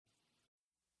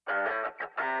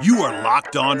You are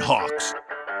Locked On Hawks,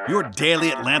 your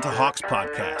daily Atlanta Hawks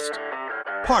podcast.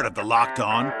 Part of the Locked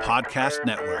On Podcast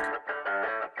Network.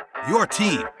 Your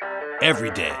team every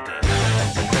day.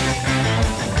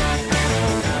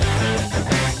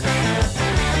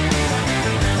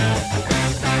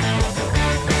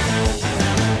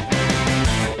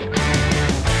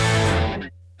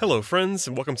 Hello, friends,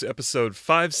 and welcome to episode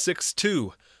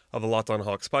 562 of the Locked On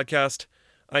Hawks podcast.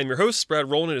 I am your host,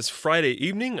 Brad Rowland. It is Friday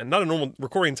evening, and not a normal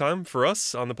recording time for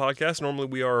us on the podcast. Normally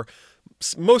we are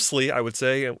mostly, I would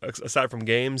say, aside from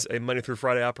games, a Monday through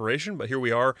Friday operation, but here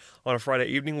we are on a Friday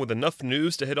evening with enough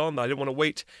news to hit on that I didn't want to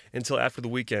wait until after the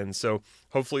weekend. So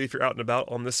hopefully if you're out and about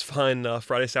on this fine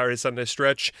Friday, Saturday, Sunday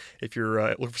stretch, if you're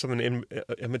looking for something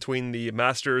in between the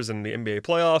Masters and the NBA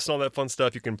playoffs and all that fun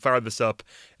stuff, you can fire this up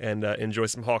and enjoy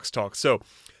some Hawks talk. So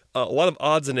a lot of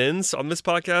odds and ends on this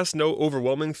podcast, no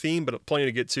overwhelming theme, but plenty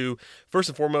to get to. First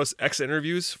and foremost, exit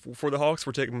interviews for the Hawks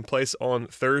were taking place on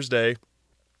Thursday.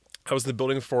 I was in the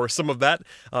building for some of that.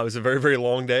 It was a very, very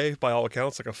long day by all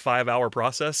accounts, like a 5-hour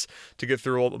process to get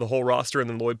through the whole roster, and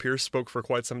then Lloyd Pierce spoke for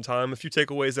quite some time. A few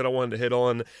takeaways that I wanted to hit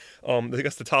on. I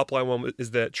guess the top line one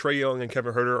is that Trae Young and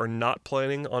Kevin Huerter are not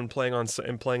planning on playing on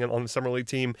the Summer League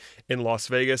team in Las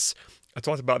Vegas. I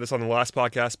talked about this on the last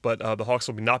podcast, but the Hawks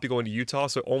will not be going to Utah,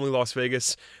 so only Las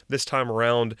Vegas this time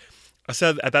around. I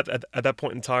said at that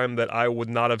point in time that I would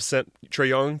not have sent Trae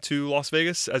Young to Las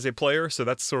Vegas as a player, so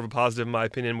that's sort of a positive in my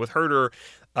opinion. With Huerter,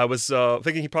 I was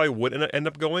thinking he probably would end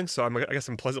up going, so I guess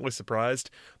I'm pleasantly surprised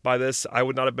by this. I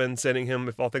would not have been sending him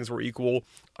if all things were equal.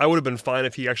 I would have been fine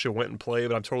if he actually went and played,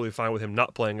 but I'm totally fine with him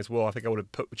not playing as well. I think I would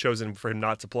have chosen for him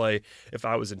not to play if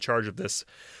I was in charge of this.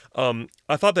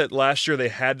 I thought that last year they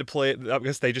had to play. I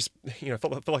guess they just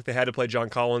felt like they had to play John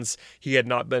Collins. He had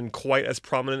not been quite as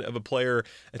prominent of a player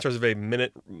in terms of a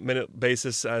minute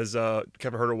basis as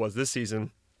Kevin Huerter was this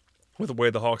season, with the way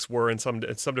the Hawks were in some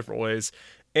different ways.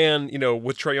 And,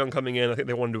 with Trae Young coming in, I think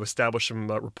they wanted to establish some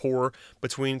rapport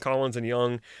between Collins and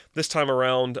Young this time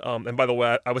around. And by the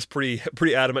way, I was pretty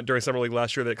adamant during Summer League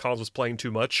last year that Collins was playing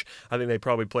too much. I think they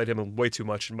probably played him way too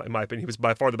much, in my opinion. He was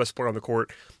by far the best player on the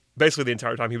court basically the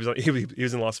entire time he was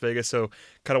in Las Vegas, so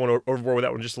kind of went overboard with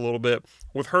that one just a little bit.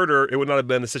 With Huerter, it would not have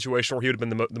been the situation where he would have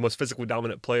been the most physically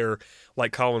dominant player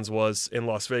like Collins was in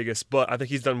Las Vegas, but I think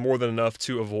he's done more than enough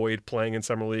to avoid playing in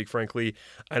Summer League, frankly,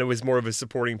 and it was more of a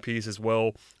supporting piece as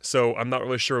well, so I'm not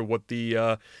really sure what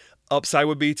the upside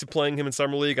would be to playing him in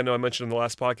Summer League. I know I mentioned in the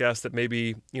last podcast that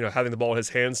maybe, having the ball in his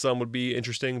hands some would be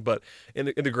interesting, but in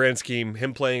the grand scheme,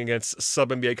 him playing against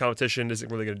sub-NBA competition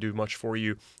isn't really going to do much for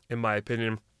you, in my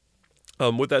opinion.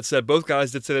 With that said, both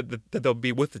guys did say that they'll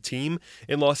be with the team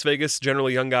in Las Vegas.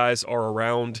 Generally, young guys are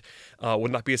around.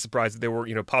 Would not be a surprise if they were,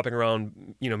 popping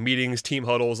around, meetings, team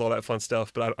huddles, all that fun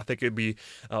stuff. But I think it'd be,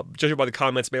 judging by the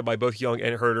comments made by both Young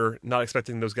and Huerter, not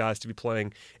expecting those guys to be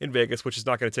playing in Vegas, which is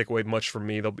not going to take away much from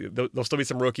me. There'll still be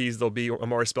some rookies. There'll be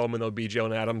Amari Spellman. There'll be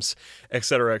Jalen Adams, et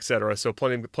cetera, et cetera. So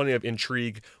plenty of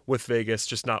intrigue with Vegas,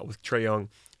 just not with Trae Young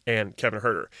and Kevin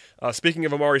Huerter. Speaking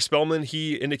of Amari Spellman,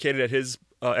 he indicated at his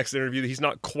exit interview that he's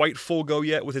not quite full go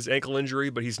yet with his ankle injury,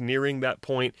 but he's nearing that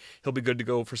point. He'll be good to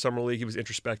go for Summer League. He was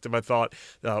introspective, I thought.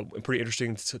 Pretty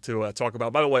interesting to talk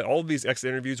about. By the way, all of these exit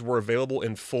interviews were available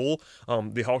in full.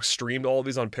 The Hawks streamed all of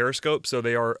these on Periscope, so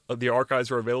the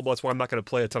archives are available. That's why I'm not going to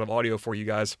play a ton of audio for you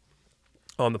guys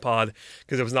on the pod,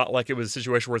 because it was not like it was a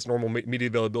situation where it's normal media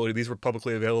availability. These were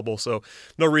publicly available, so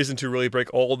no reason to really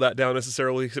break all of that down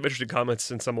necessarily. Some interesting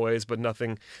comments in some ways, but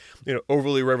nothing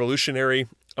overly revolutionary.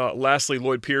 Lastly,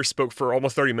 Lloyd Pierce spoke for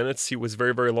almost 30 minutes. He was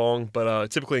very, very long, but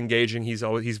typically engaging. He's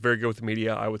very good with the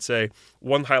media, I would say.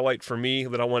 One highlight for me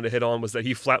that I wanted to hit on was that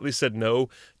he flatly said no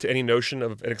to any notion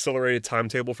of an accelerated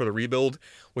timetable for the rebuild,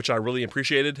 which I really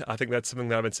appreciated. I think that's something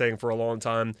that I've been saying for a long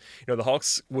time. The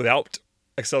Hawks, without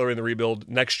accelerating the rebuild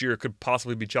next year, could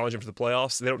possibly be challenging for the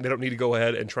playoffs. They don't need to go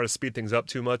ahead and try to speed things up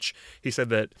too much. He said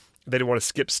that they didn't want to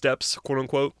skip steps, quote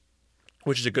unquote,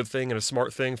 which is a good thing and a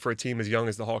smart thing for a team as young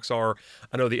as the Hawks are.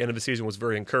 I know the end of the season was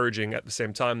very encouraging. At the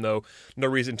same time, though, no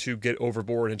reason to get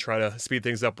overboard and try to speed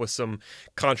things up with some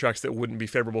contracts that wouldn't be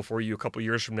favorable for you a couple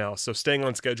years from now. So staying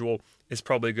on schedule is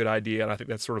probably a good idea, and I think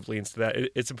that sort of leans to that.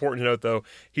 It's important to note, though,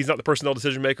 he's not the personnel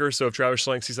decision maker, so if Travis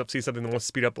Schlenk sees something that wants to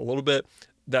speed up a little bit,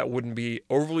 that wouldn't be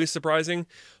overly surprising.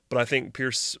 But I think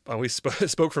Pierce always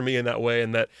spoke for me in that way,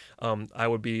 and that I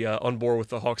would be on board with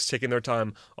the Hawks taking their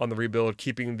time on the rebuild,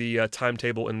 keeping the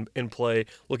timetable in play,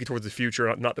 looking towards the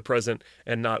future, not the present,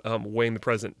 and not weighing the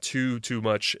present too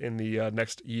much in the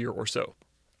next year or so.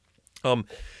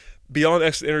 Beyond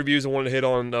exit interviews, I wanted to hit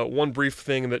on one brief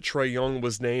thing that Trae Young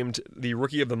was named the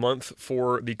Rookie of the Month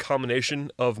for the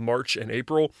combination of March and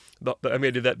April. The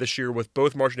NBA did that this year with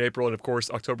both March and April, and of course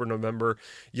October and November.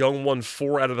 Young won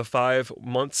 4 out of the 5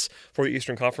 months for the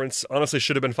Eastern Conference. Honestly,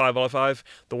 should have been 5 out of 5.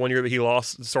 The 1 year that he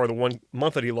lost, the 1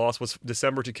 month that he lost was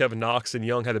December to Kevin Knox, and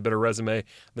Young had a better resume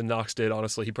than Knox did.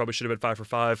 Honestly, he probably should have been 5 for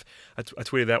 5. I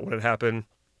tweeted that when it happened.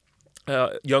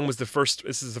 Young was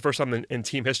this is the first time in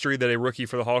team history that a rookie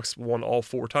for the Hawks won all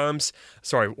 4 times.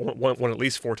 Won at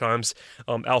least 4 times.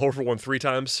 Al Horford won 3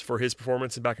 times for his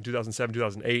performance back in 2007,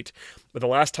 2008. But the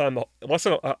last time a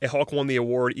Hawk won the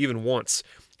award even once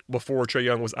before Trae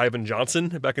Young was Ivan Johnson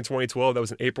back in 2012. That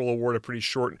was an April award, a pretty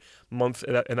short month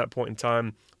at that point in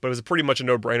time. But it was pretty much a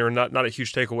no-brainer, not a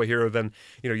huge takeaway here. Then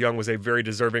Young was a very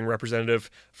deserving representative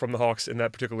from the Hawks in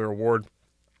that particular award.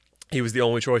 He was the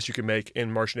only choice you could make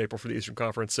in March and April for the Eastern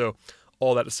Conference. So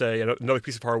all that to say, another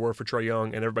piece of hardware for Trae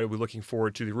Young, and everybody will be looking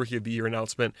forward to the Rookie of the Year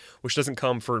announcement, which doesn't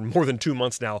come for more than 2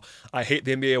 months now. I hate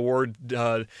the NBA award.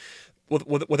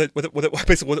 What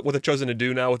they've chosen to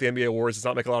do now with the NBA awards does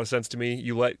not make a lot of sense to me.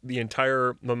 You let the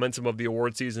entire momentum of the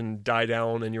award season die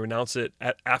down, and you announce it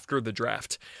after the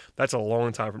draft. That's a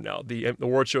long time from now. The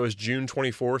award show is June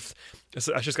 24th.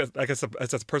 I guess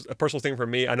that's a personal thing for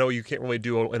me. I know you can't really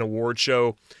do an award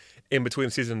show in between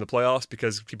the season and the playoffs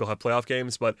because people have playoff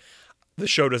games, but the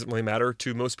show doesn't really matter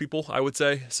to most people, I would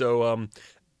say. So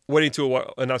waiting to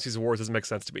announce these awards doesn't make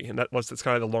sense to me, and that's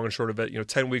kind of the long and short of it.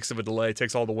 10 weeks of a delay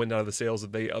takes all the wind out of the sails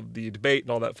of the debate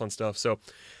and all that fun stuff. So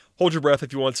hold your breath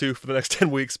if you want to for the next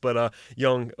 10 weeks, but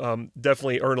Young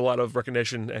definitely earned a lot of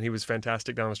recognition, and he was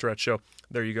fantastic down the stretch. So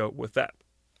there you go with that.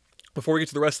 Before we get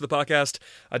to the rest of the podcast,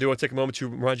 I do want to take a moment to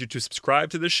remind you to subscribe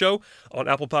to this show on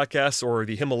Apple Podcasts or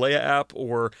the Himalaya app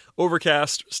or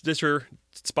Overcast, Stitcher,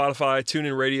 Spotify,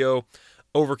 TuneIn Radio,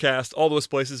 Overcast, all those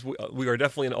places. We are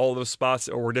definitely in all those spots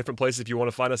or different places. If you want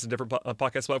to find us in different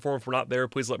podcast platform, if we're not there,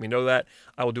 please let me know that.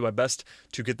 I will do my best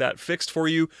to get that fixed for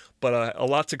you. But a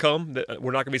lot to come.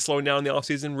 We're not going to be slowing down in the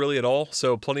offseason really at all.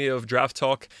 So plenty of draft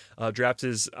talk. Draft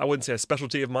is, I wouldn't say a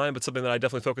specialty of mine, but something that I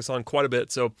definitely focus on quite a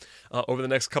bit. So over the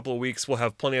next couple of weeks, we'll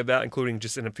have plenty of that, including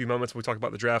just in a few moments when we talk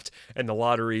about the draft and the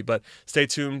lottery. But stay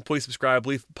tuned. Please subscribe.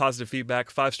 Leave positive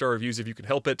feedback. 5-star reviews if you can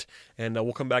help it. And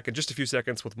we'll come back in just a few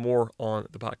seconds with more on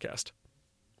the podcast.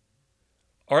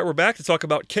 All right, we're back to talk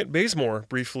about Kent Bazemore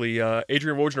briefly.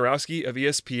 Adrian Wojnarowski of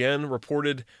ESPN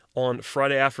reported on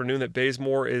Friday afternoon that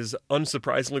Bazemore is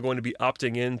unsurprisingly going to be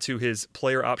opting into his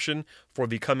player option for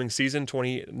the coming season,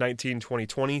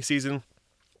 2019-2020 season.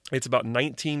 It's about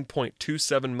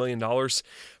 $19.27 million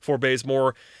for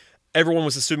Bazemore. Everyone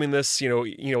was assuming this,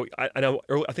 I know.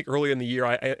 I think earlier in the year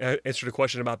I answered a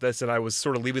question about this, and I was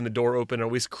sort of leaving the door open, or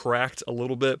at least cracked a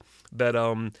little bit, that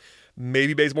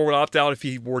maybe Bazemore would opt out if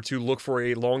he were to look for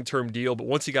a long-term deal. But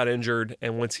once he got injured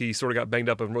and once he sort of got banged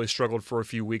up and really struggled for a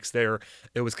few weeks there,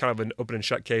 it was kind of an open and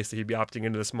shut case that he'd be opting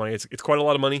into this money. It's quite a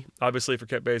lot of money, obviously, for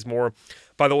Kent Bazemore.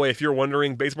 By the way, if you're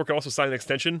wondering, Bazemore can also sign an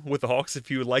extension with the Hawks if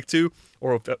you would like to,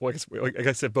 or if like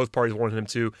I said, both parties wanted him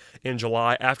to in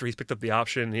July after he's picked up the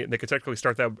option. They could technically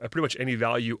start that at pretty much any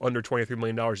value under $23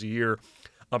 million a year.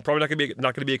 Probably not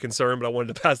going to be a concern, but I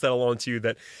wanted to pass that along to you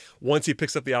that once he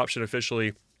picks up the option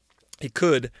officially, he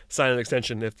could sign an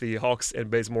extension if the Hawks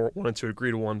and Bazemore wanted to agree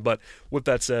to one. But with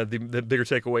that said, the bigger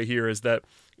takeaway here is that,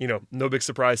 no big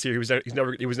surprise here. He was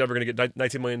never going to get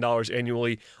 $19 million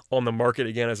annually on the market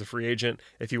again as a free agent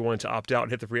if he wanted to opt out and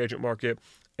hit the free agent market.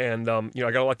 And, I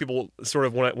got a lot of people sort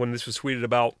of when this was tweeted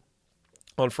about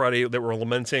on Friday that were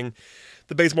lamenting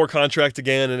the Bazemore contract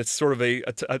again, and it's sort of a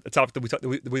topic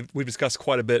that we've discussed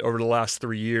quite a bit over the last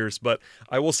 3 years. But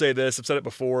I will say this: I've said it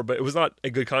before, but it was not a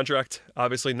good contract.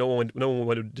 Obviously, no one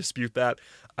would dispute that.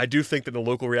 I do think that the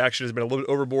local reaction has been a little bit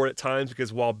overboard at times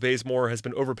because while Bazemore has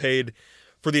been overpaid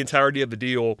for the entirety of the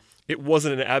deal, it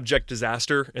wasn't an abject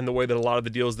disaster in the way that a lot of the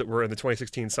deals that were in the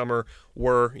 2016 summer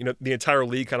were. The entire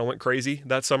league kind of went crazy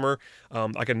that summer.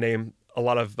 I can name a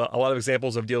lot of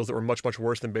examples of deals that were much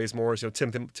worse than Bazemore's.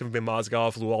 Timothy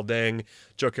Mozgov, Luol Deng,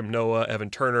 Joakim Noah, Evan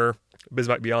Turner,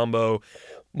 Bismack Biyombo,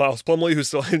 Miles Plumlee, who's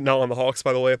still now on the Hawks,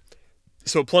 by the way.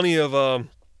 So plenty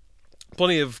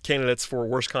of candidates for a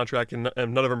worse contract, and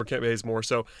none of them are Kent Bazemore.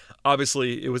 So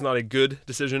obviously it was not a good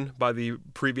decision by the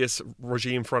previous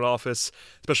regime front office,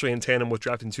 especially in tandem with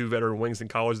drafting 2 veteran wings in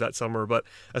college that summer. But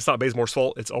that's not Bazemore's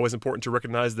fault. It's always important to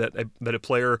recognize that a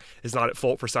player is not at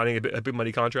fault for signing a big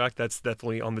money contract. That's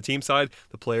definitely on the team side.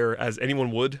 The player, as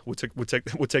anyone would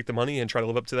take the money and try to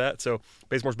live up to that. So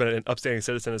Bazemore's been an upstanding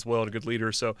citizen as well and a good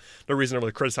leader. So no reason to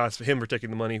really criticize him for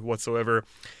taking the money whatsoever.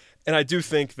 And I do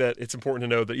think that it's important to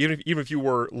know that even if you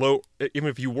were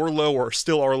low or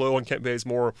still are low on Kent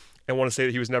Bazemore and want to say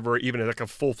that he was never even like a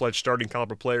full-fledged starting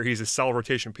caliber player, he's a solid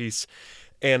rotation piece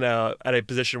and at a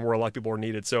position where a lot of people are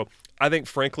needed. So I think,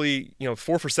 frankly, 4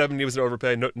 for $70 was an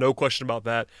overpay, no question about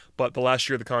that. But the last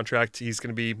year of the contract, he's going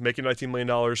to be making $19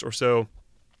 million or so.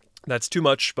 That's too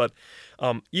much, but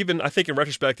even I think in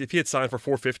retrospect, if he had signed for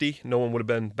 $450, no one would have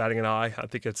been batting an eye. I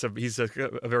think he's a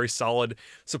very solid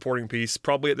supporting piece.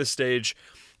 Probably at this stage,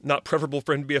 not preferable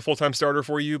for him to be a full-time starter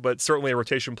for you, but certainly a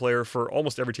rotation player for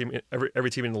almost every team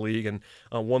in the league, and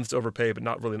one that's overpaid, but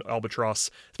not really an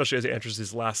albatross, especially as he enters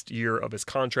his last year of his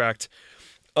contract.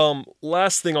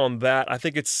 Last thing on that, I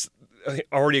think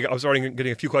I was already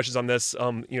getting a few questions on this.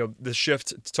 The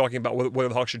shift talking about whether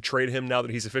the Hawks should trade him now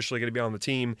that he's officially going to be on the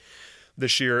team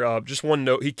this year. Just one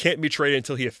note: he can't be traded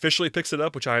until he officially picks it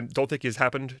up, which I don't think has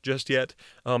happened just yet.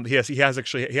 He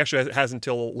actually has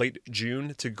until late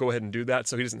June to go ahead and do that,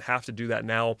 so he doesn't have to do that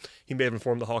now. He may have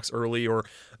informed the Hawks early or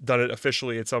done it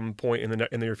officially at some point in the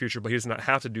near future, but he does not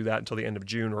have to do that until the end of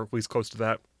June, or at least close to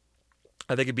that.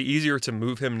 I think it'd be easier to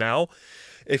move him now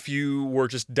if you were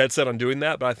just dead set on doing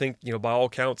that. But I think, by all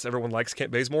accounts, everyone likes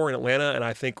Kent Bazemore in Atlanta. And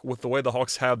I think with the way the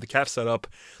Hawks have the cap set up,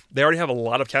 they already have a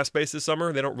lot of cap space this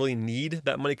summer. They don't really need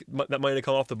that money to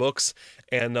come off the books.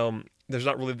 And it's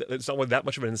not really that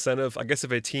much of an incentive. I guess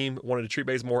if a team wanted to treat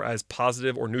Bazemore as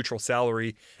positive or neutral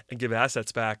salary and give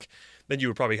assets back, then you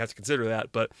would probably have to consider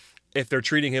that. But if they're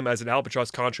treating him as an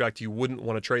albatross contract, you wouldn't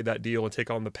want to trade that deal and take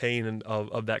on the pain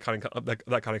of that kind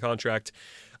of contract.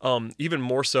 Even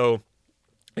more so,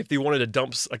 if they wanted to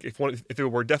dump, like if they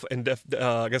were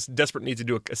desperate need to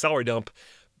do a salary dump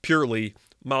purely,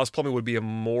 Miles Plumlee would be a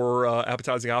more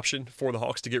appetizing option for the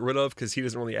Hawks to get rid of, because he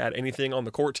doesn't really add anything on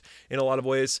the court in a lot of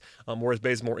ways, whereas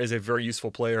Bazemore is a very useful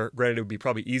player. Granted, it would be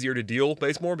probably easier to deal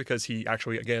Bazemore because he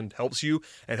actually, again, helps you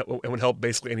and would help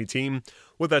basically any team.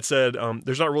 With that said,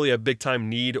 there's not really a big-time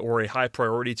need or a high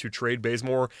priority to trade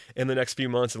Bazemore in the next few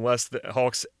months unless the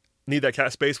Hawks need that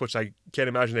cap space, which I can't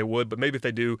imagine they would, but maybe if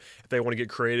they do, if they want to get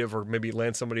creative or maybe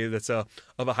land somebody that's of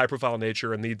a high-profile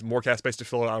nature and needs more cap space to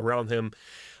fill it out around him,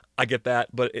 I get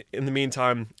that. But in the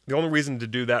meantime, the only reason to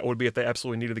do that would be if they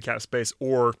absolutely needed the cap space,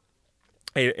 or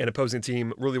an opposing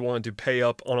team really wanted to pay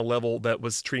up on a level that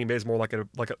was treating Bazemore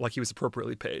like he was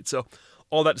appropriately paid. So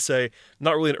all that to say,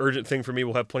 not really an urgent thing for me.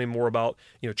 We'll have plenty more about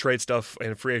trade stuff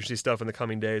and free agency stuff in the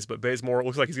coming days. But Bazemore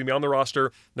looks like he's going to be on the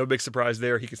roster. No big surprise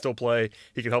there. He can still play.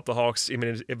 He can help the Hawks. I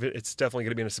mean, it's definitely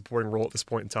going to be in a supporting role at this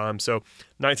point in time. So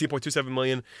 $19.27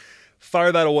 million.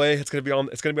 Fire that away. It's going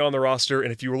to be on the roster.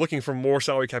 And if you were looking for more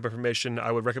salary cap information,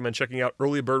 I would recommend checking out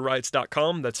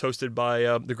earlybirdrights.com. That's hosted by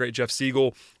the great Jeff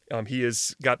Siegel.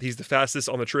 He's the fastest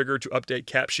on the trigger to update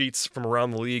cap sheets from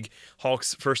around the league.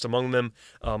 Hawks first among them.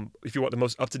 If you want the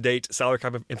most up-to-date salary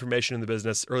cap information in the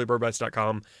business,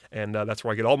 earlybirdrights.com, and that's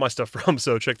where I get all my stuff from.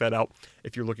 So check that out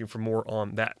if you're looking for more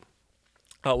on that.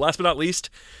 Last but not least,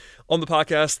 on the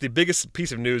podcast, the biggest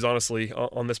piece of news, honestly,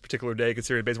 on this particular day,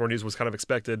 considering Bazemore news was kind of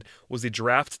expected, was the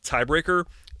draft tiebreaker.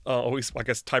 Always, I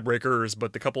guess, tiebreakers,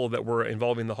 but the couple that were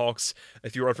involving the Hawks.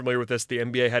 If you are unfamiliar with this, the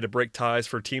NBA had to break ties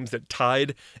for teams that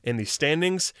tied in the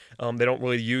standings. They don't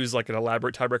really use like an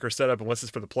elaborate tiebreaker setup unless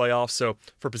it's for the playoffs. So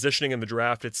for positioning in the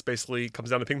draft, it's basically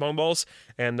comes down to ping pong balls.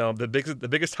 And the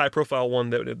biggest high-profile one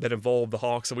that involved the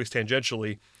Hawks, at least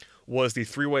tangentially, was the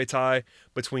three-way tie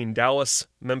between Dallas,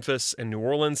 Memphis, and New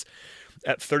Orleans.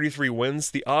 At 33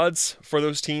 wins, the odds for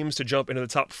those teams to jump into the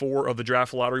top 4 of the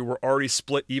draft lottery were already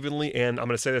split evenly, and I'm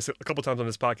going to say this a couple times on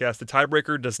this podcast, the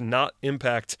tiebreaker does not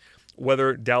impact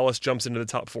whether Dallas jumps into the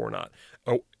top 4 or not.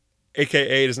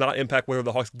 AKA does not impact whether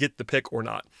the Hawks get the pick or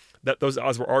not. Those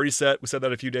odds were already set. We said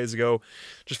that a few days ago.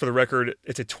 Just for the record,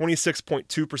 it's a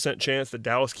 26.2% chance that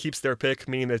Dallas keeps their pick,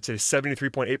 meaning it's a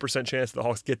 73.8% chance that the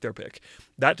Hawks get their pick.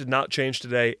 That did not change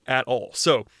today at all.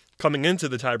 So coming into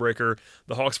the tiebreaker,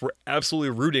 the Hawks were absolutely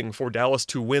rooting for Dallas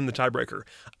to win the tiebreaker.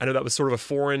 I know that was sort of a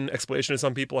foreign explanation to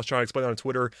some people. I was trying to explain it on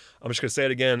Twitter. I'm just going to say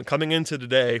it again. Coming into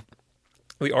today,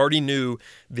 we already knew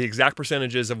the exact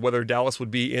percentages of whether Dallas would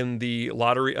be in the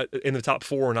lottery, in the top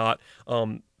 4 or not.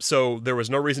 So there was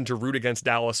no reason to root against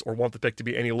Dallas or want the pick to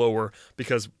be any lower,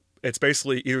 because it's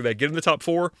basically either they get in the top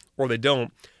 4 or they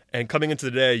don't. And coming into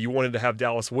the day, you wanted to have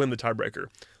Dallas win the tiebreaker.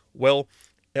 Well,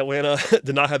 Atlanta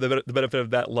did not have the benefit of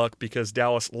that luck because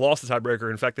Dallas lost the tiebreaker.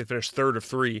 In fact, they finished 3rd of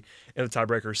 3 in the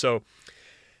tiebreaker. So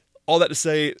all that to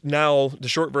say, now the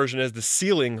short version is the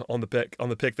ceiling on the pick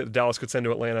that Dallas could send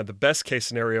to Atlanta. The best case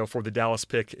scenario for the Dallas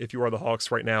pick, if you are the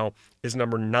Hawks right now, is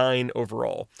number 9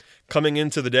 overall. Coming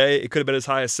into the day, it could have been as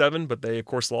high as 7, but they of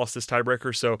course lost this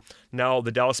tiebreaker. So now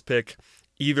the Dallas pick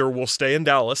either will stay in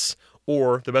Dallas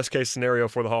or the best case scenario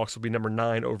for the Hawks will be number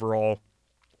 9 overall.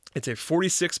 It's a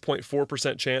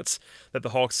 46.4% chance that the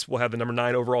Hawks will have the number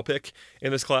 9 overall pick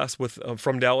in this class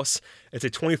from Dallas. It's a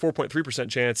 24.3%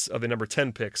 chance of the number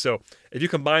 10 pick. So if you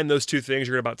combine those two things,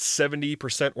 you're at about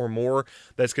 70% or more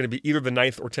that's going to be either the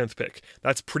 9th or 10th pick.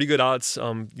 That's pretty good odds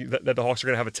that the Hawks are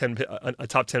going to have a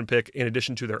top 10 pick in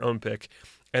addition to their own pick.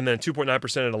 And then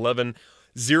 2.9% at 11,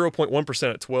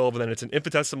 0.1% at 12, and then it's an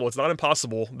infinitesimal. It's not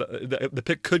impossible. The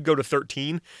pick could go to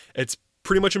 13. It's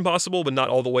pretty much impossible, but not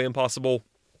all the way impossible.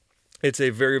 It's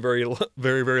a very, very,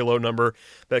 very, very low number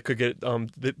that could get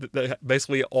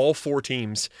basically all 4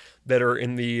 teams that are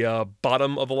in the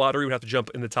bottom of the lottery would have to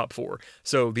jump in the top 4.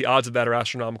 So the odds of that are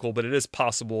astronomical, but it is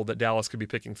possible that Dallas could be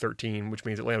picking 13, which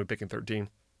means Atlanta would be picking 13.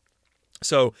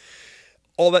 So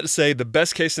all that to say, the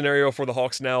best case scenario for the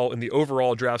Hawks now in the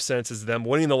overall draft sense is them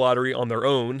winning the lottery on their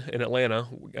own in Atlanta,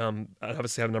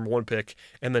 obviously have a number 1 pick,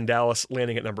 and then Dallas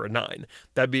landing at number 9.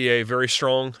 That'd be a very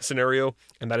strong scenario,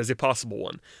 and that is a possible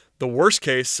one. The worst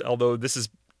case, although this is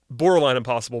borderline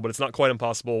impossible, but it's not quite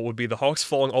impossible, would be the Hawks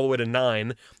falling all the way to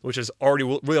 9, which is already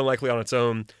really unlikely on its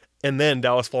own, and then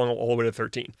Dallas falling all the way to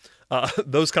 13.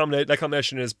 That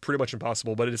combination is pretty much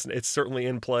impossible, but it's certainly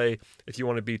in play if you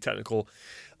want to be technical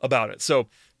about it. So,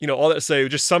 all that to say,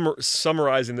 just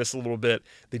summarizing this a little bit,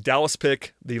 the Dallas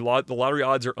pick, the lottery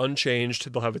odds are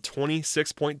unchanged. They'll have a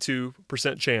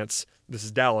 26.2% chance, this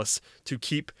is Dallas, to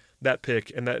keep that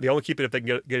pick, and that they only keep it if they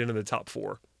can get into the top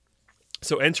 4.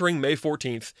 So entering May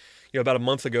 14th, about a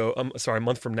month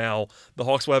from now, the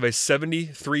Hawks will have a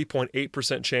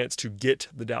 73.8% chance to get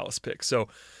the Dallas pick. So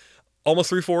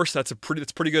almost 3/4. That's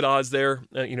pretty good odds there.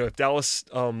 If Dallas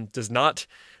does not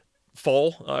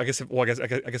fall, I guess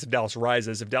if Dallas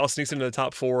rises, if Dallas sneaks into the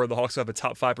top 4, the Hawks will have a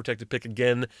top 5 protected pick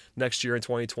again next year in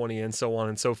 2020, and so on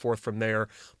and so forth from there.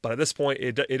 But at this point,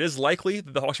 it is likely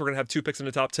that the Hawks are going to have 2 picks in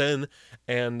the top 10,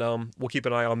 and we'll keep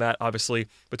an eye on that, obviously,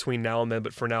 between now and then.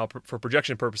 But for now, for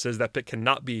projection purposes, that pick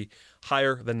cannot be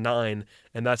higher than 9,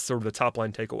 and that's sort of the top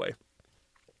line takeaway.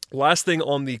 Last thing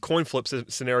on the coin flip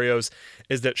scenarios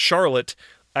is that Charlotte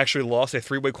actually lost a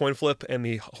 3-way coin flip, and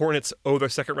the Hornets owe their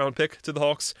 2nd round pick to the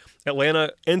Hawks.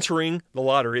 Atlanta entering the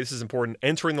lottery, this is important,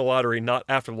 entering the lottery, not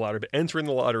after the lottery, but entering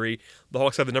the lottery, the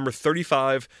Hawks have the number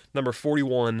 35, number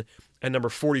 41, and number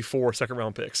 44 2nd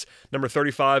round picks. Number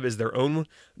 35 is their own.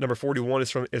 Number 41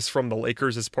 is from the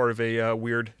Lakers as part of a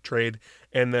weird trade.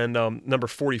 And then number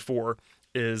 44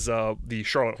 is the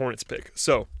Charlotte Hornets pick.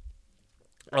 So,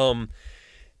 all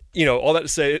that to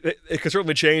say, it could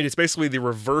certainly change. It's basically the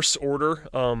reverse order.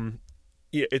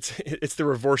 It's the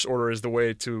reverse order is the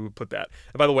way to put that.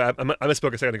 And by the way, I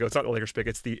misspoke a second ago. It's not the Lakers pick.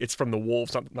 It's from the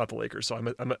Wolves, not the Lakers. So I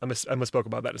misspoke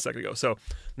about that a second ago. So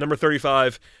number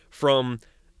 35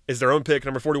 is their own pick.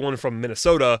 Number 41 from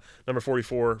Minnesota. Number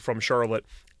 44 from Charlotte.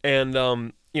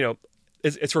 And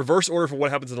it's reverse order for what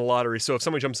happens in the lottery. So if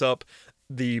somebody jumps up,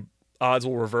 the odds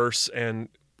will reverse, and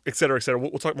et cetera, et cetera.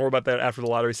 We'll talk more about that after the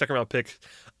lottery. 2nd round pick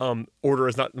order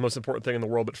is not the most important thing in the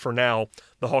world, but for now,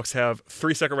 the Hawks have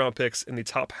 3 2nd round picks in the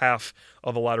top half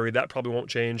of the lottery. That probably won't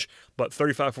change, but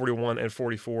 35, 41, and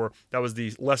 44, that was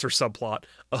the lesser subplot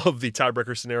of the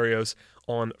tiebreaker scenarios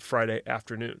on Friday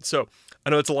afternoon. So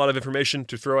I know it's a lot of information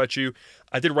to throw at you.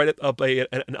 I did write up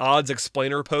an odds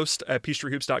explainer post at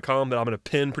peachtreehoops.com that I'm going to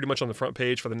pin pretty much on the front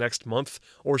page for the next month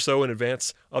or so in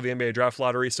advance of the NBA draft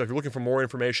lottery. So if you're looking for more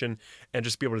information and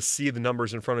just be able to see the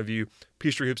numbers in front of you,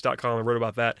 peachtreehoops.com, I wrote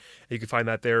about that, and you can find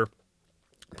that there.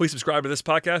 Please subscribe to this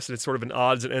podcast. It's sort of an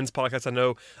odds and ends podcast. I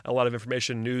know a lot of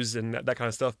information, news, and that kind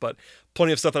of stuff, but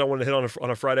plenty of stuff that I wanted to hit on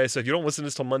a Friday. So if you don't listen to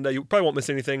this till Monday, you probably won't miss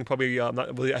anything. Probably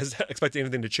not really expecting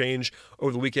anything to change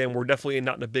over the weekend. We're definitely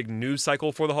not in a big news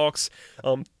cycle for the Hawks.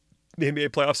 The NBA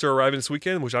playoffs are arriving this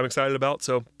weekend, which I'm excited about.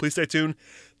 So please stay tuned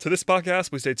to this podcast.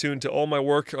 Please stay tuned to all my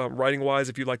work writing-wise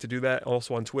if you'd like to do that.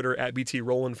 Also on Twitter, at BT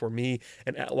Rowland for me,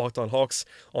 and at Locked On Hawks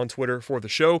on Twitter for the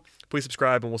show. Please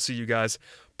subscribe, and we'll see you guys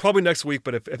probably next week.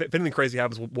 But if anything crazy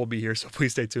happens, we'll be here. So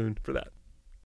please stay tuned for that.